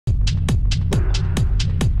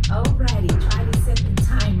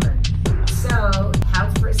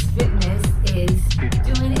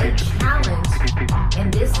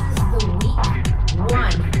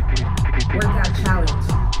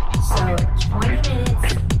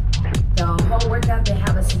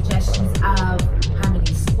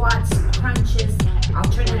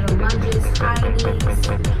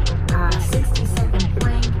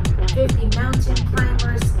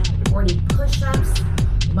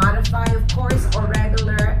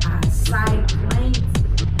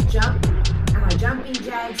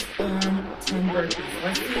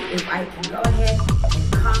can go ahead and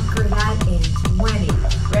conquer that in 20.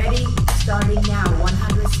 Ready? Starting now.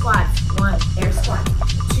 100 squats. 1, air squat.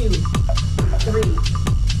 2, 3,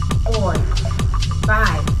 4,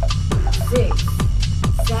 5, 6,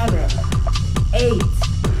 7, 8,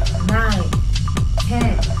 9,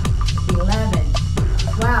 10, 11,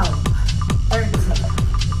 12, 13,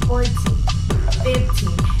 14, 15,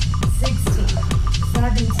 16,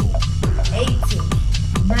 17, 18,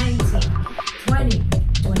 19, 20,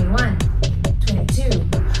 21, 22,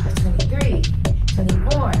 23,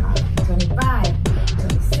 24, 25,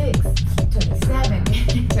 26, 27,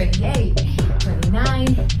 28,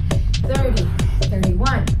 29, 30,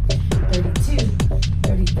 31, 32,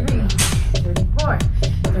 33, 34,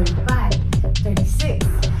 35, 36,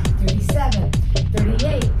 37,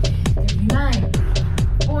 38, 39,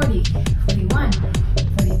 40, 41,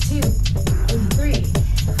 42, 43,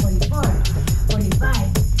 44,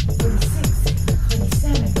 45, 46,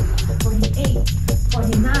 47, 48,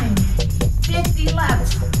 49, 50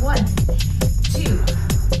 left. 1, 2,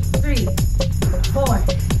 3, 4,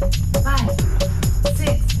 5,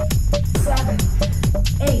 6, 7,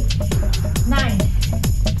 8, 9,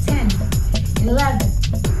 10, 11,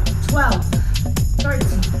 12,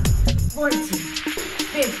 13, 14,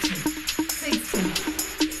 15, 16,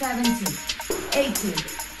 17, 18,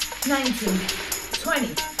 19,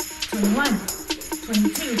 20, 21,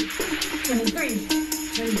 22, 23,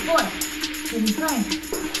 24, 25,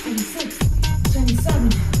 26, 27,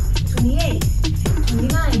 28,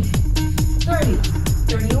 29, 30,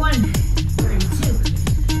 31, 32,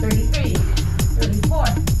 33, 34,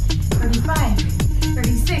 35,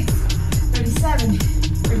 36, 37,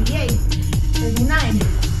 38, 39,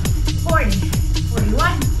 40,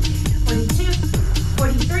 41, 42,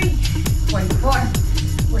 43, 44,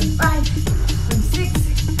 45, 46,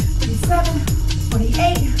 47,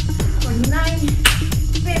 48, 49,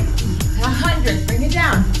 50, 100. Bring it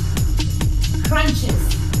down. Crunches.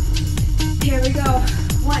 Here we go.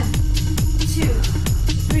 1, 2,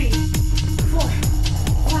 3, 4,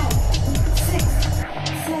 5, 6,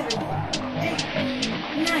 7, 8,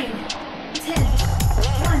 9, 10.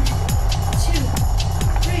 1, 2,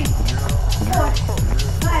 3, 4,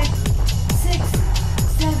 5, 6,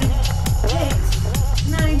 7, 8,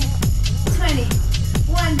 9, 20.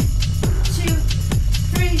 1, 2,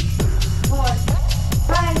 3, 4,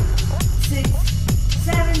 5, 6,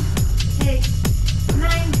 7, 8,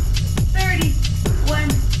 9, 30. 1,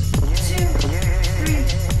 2, 3,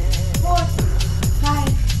 4, 5,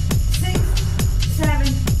 6, 7,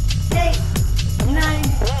 8, 9,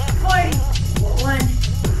 40. 1,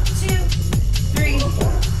 2, 3,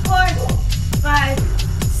 4, 5,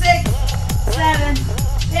 6, 7,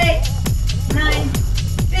 8, 9,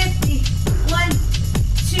 50. 1,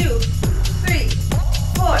 2, 3,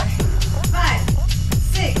 4, 5,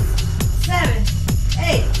 6, 7,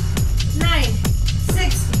 8, 9,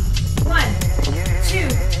 60. 1, 2,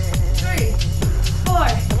 3, 4,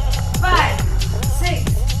 5, 6,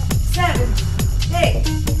 7, 8,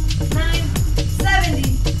 9, 70.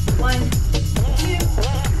 1, 2,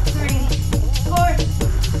 3, 4,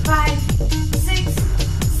 5, 6,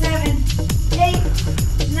 7, 8,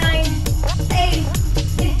 9, 80.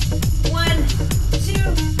 1,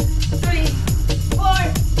 2, 3, 4,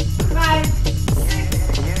 5, 6,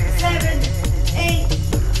 7, 8,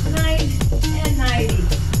 9, and 90.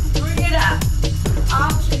 Bring it up.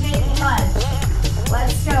 Alternate lunge.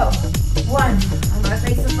 Let's go. 1, I'm gonna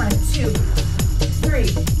face the front. 2, 3,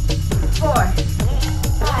 4,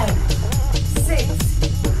 5, 6,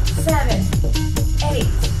 7, 8,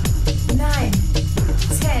 9,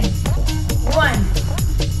 10. 1,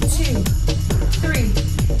 2, 3,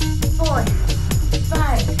 4,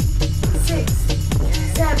 5, 6,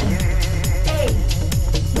 7, 8,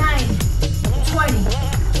 9, 20,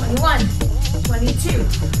 21, 22,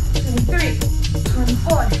 23,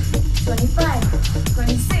 24, 25,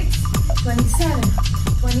 26, 27,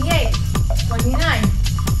 28, 29,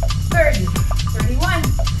 30, 31,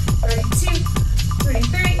 32,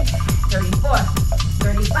 33, 34,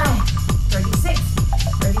 35, 36,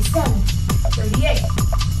 37, 38,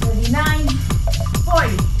 39,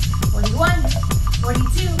 40, 41,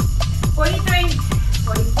 42, 43,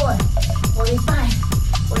 44, 45,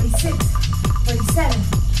 46, 47,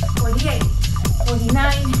 48,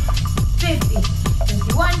 49, 50,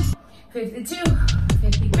 51, 52,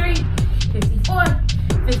 53, 54,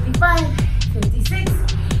 55, 56,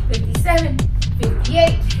 57,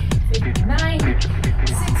 58, 59,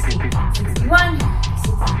 60, 61,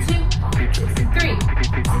 62, 63,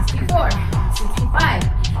 64, 65,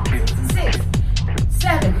 66,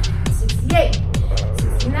 7, 68,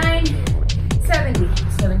 69, 70,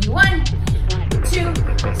 71, 2,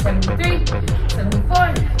 73,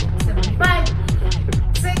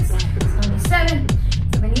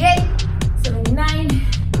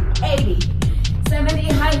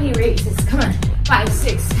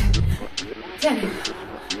 6, 10,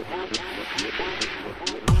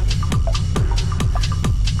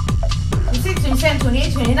 26, 27,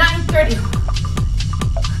 28, 29, 30,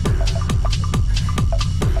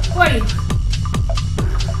 40,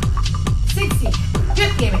 60,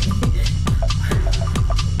 good gaming.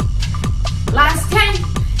 Last 10,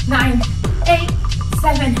 9, 8,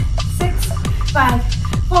 7, 6, 5,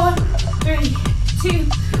 4, 3, 2,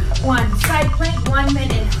 1. Side plank, 1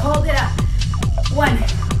 minute. Hold it up. 1,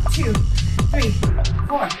 2, 3,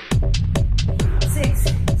 4, 6,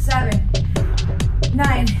 7,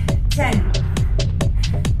 9, 10,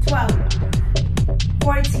 12,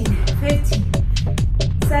 14, 15,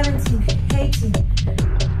 17, 18,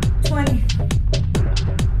 20,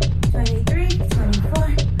 23,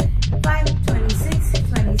 24, 5, 26,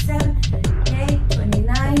 27, 28,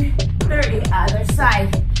 29, 30. Other side.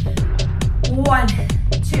 1,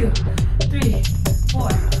 2, 3,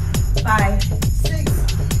 4, 5, 6,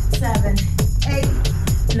 7, 8,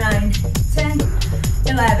 9, 10,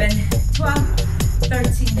 11, 12,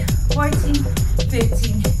 13, 14,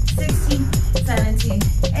 15, 16, 17,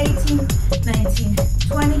 18, 19,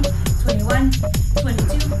 20, 21,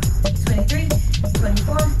 22, 23,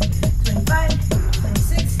 24, 25,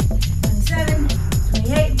 26, 27,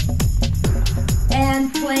 28,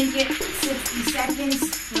 and plank it 60 seconds.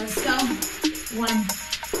 Let's go. 1,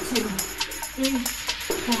 2, 3,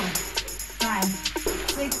 4, 5,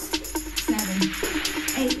 6, 7,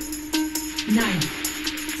 8, 9,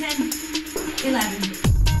 10, 11,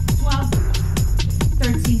 12,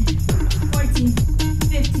 13, 14,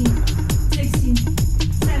 15, 16,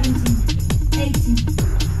 17, 18,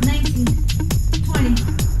 19, 20,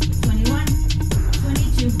 21,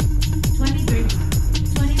 22, 23,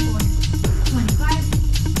 24, 25,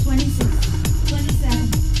 26, 27,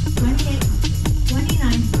 28,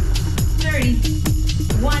 29, 30,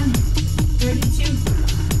 1, 32,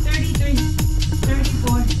 33,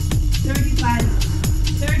 34, 35,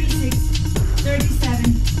 36,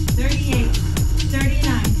 37, 38,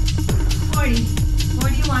 39, 40,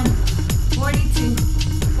 41, 42,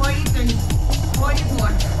 43,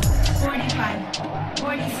 44, 45,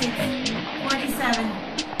 46, 47,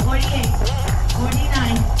 48,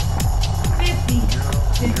 49, 50,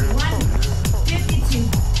 51, 52,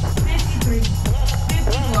 53,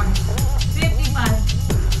 54, 55,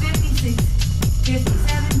 56,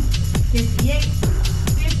 57, 58,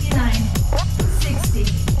 59, 60.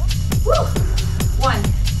 Woo! 1,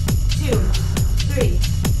 2, 3,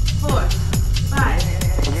 4, 5,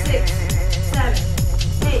 6, 7,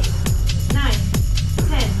 8, 9,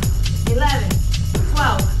 10, 11,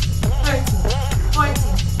 12, 13,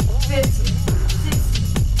 14, 15,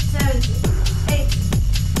 16, 17, 18,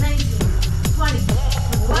 19, 20,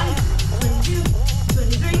 21, 22,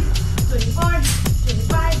 23, 24,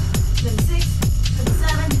 25, 26,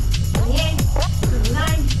 27, 28,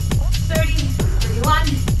 29, 30, 31,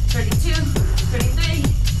 32, 33,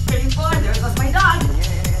 34, there goes my dog,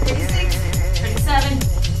 36, 37,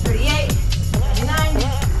 38, 39,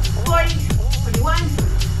 40, 41,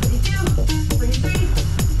 42, 43,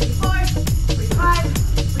 44, 45,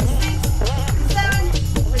 46, 47,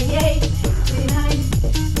 48, 49,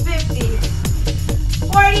 50.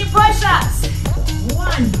 40 push-ups.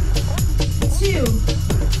 1, 2,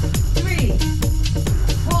 3,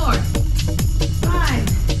 4, 5,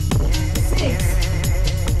 6,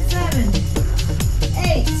 7,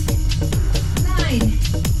 8, 9,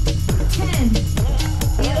 10,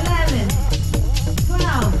 11,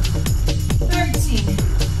 12, 13,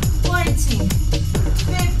 14,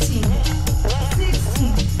 15,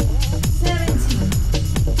 16, 17,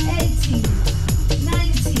 18,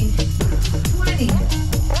 19, 20,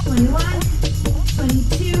 21,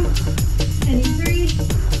 22, 23,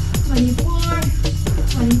 24,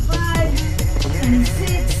 25,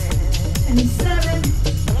 26, 27,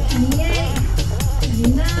 28,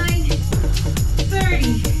 29,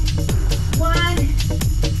 30. 1,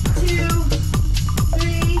 2,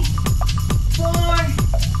 3, 4,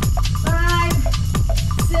 5,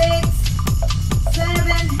 6,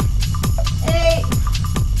 7, 8,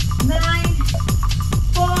 9,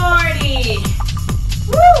 40.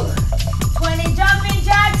 Woo! 20 jumping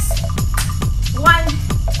jacks. 1,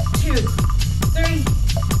 2, 3,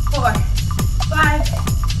 4, 5,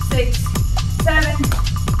 6, 7,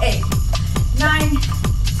 8, 9,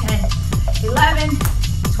 10, 11,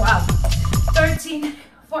 12, 13,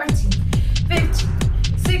 14, 15,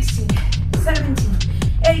 16, 17,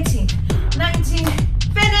 18, 19.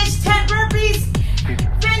 Finish 10 burpees.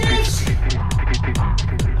 Finish.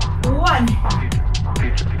 1,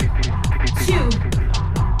 2,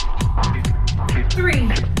 3,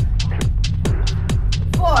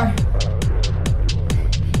 4,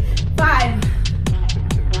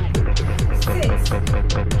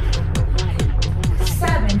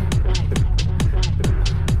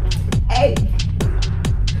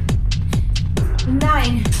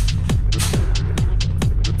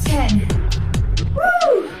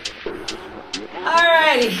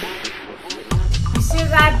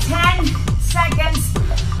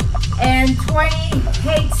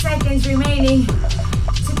 8 seconds remaining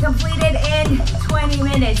to complete it in 20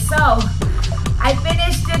 minutes. So I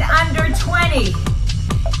finished it under 20.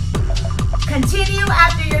 Continue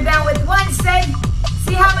after you're done with one set.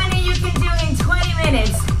 See how many you can do in 20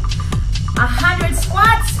 minutes. 100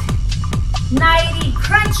 squats, 90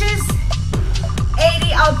 crunches,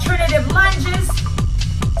 80 alternative lunges,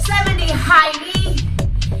 70 high knee,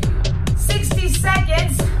 60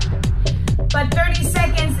 seconds, but 30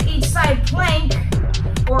 seconds each side plank,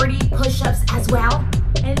 40 push-ups as well.